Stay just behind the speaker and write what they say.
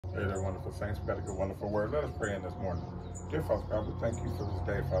Hey there, wonderful saints. We got a good, wonderful word. Let us pray in this morning. Dear Father God, we thank you for this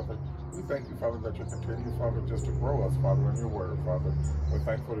day, Father. We thank you, Father, that you continue, Father, just to grow us, Father, in your word, Father. We're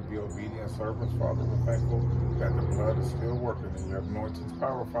thankful to be obedient servants, Father. We're thankful that the blood is still working and your anointing's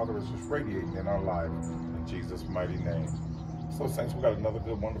power, Father, is just radiating in our lives. In Jesus' mighty name. So, saints, we got another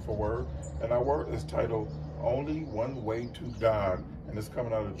good, wonderful word. And our word is titled, Only One Way to God. And it's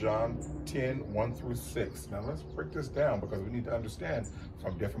coming out of John 10:1-6. Now, let's break this down because we need to understand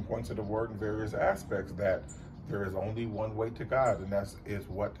from different points of the word and various aspects that there is only one way to God. And that is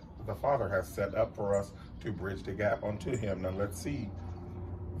what the Father has set up for us to bridge the gap unto him. Now, let's see.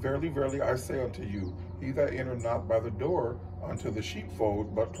 Verily, verily, I say unto you, he that entereth not by the door unto the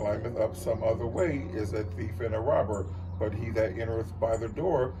sheepfold, but climbeth up some other way, is a thief and a robber. But he that entereth by the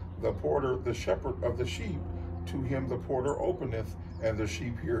door, the porter, the shepherd of the sheep, to him the porter openeth, and the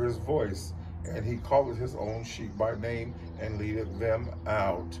sheep hear his voice. And he calleth his own sheep by name, and leadeth them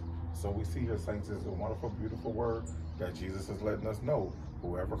out. So we see here, saints, is a wonderful, beautiful word that Jesus is letting us know.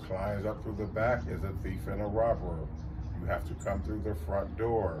 Whoever climbs up through the back is a thief and a robber. You have to come through the front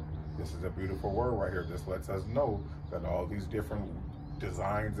door. This is a beautiful word right here. This lets us know that all these different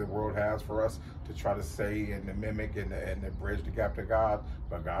designs the world has for us to try to say and to mimic and to bridge the gap to God,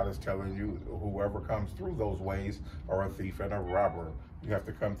 but God is telling you whoever comes through those ways are a thief and a robber. You have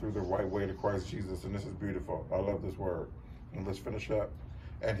to come through the right way to Christ Jesus, and this is beautiful. I love this word. And let's finish up.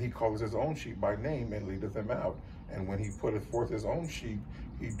 And he calleth his own sheep by name and leadeth them out. And when he putteth forth his own sheep,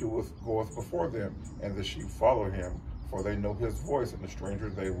 he goeth before them, and the sheep follow him. For they know his voice, and the stranger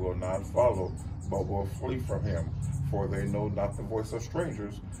they will not follow, but will flee from him. For they know not the voice of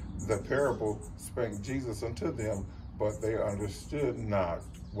strangers. The parable spake Jesus unto them, but they understood not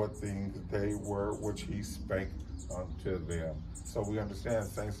what things they were which he spake unto them. So we understand,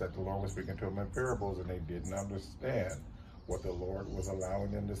 saints, that the Lord was speaking to them in parables, and they didn't understand. What the Lord was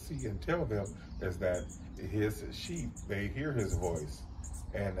allowing them to see and tell them is that his sheep, they hear his voice.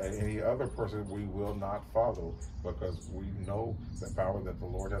 And any other person we will not follow, because we know the power that the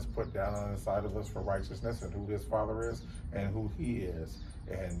Lord has put down on the side of us for righteousness, and who his Father is and who he is.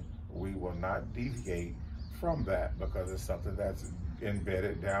 And we will not deviate from that, because it's something that's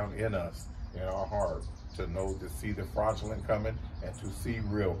embedded down in us, in our heart, to know, to see the fraudulent coming and to see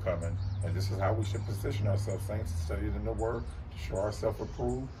real coming. And this is how we should position ourselves, saints, studying in the word to show ourselves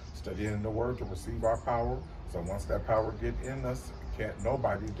approved, studying in the word to receive our power. So once that power get in us, can't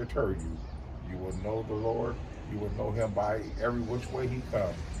nobody deter you. You will know the Lord. You will know him by every which way he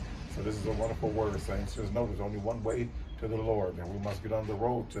comes. So this is a wonderful word, saints. Just know there's only one way to the Lord, and we must get on the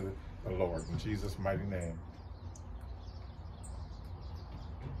road to the Lord. In Jesus' mighty name.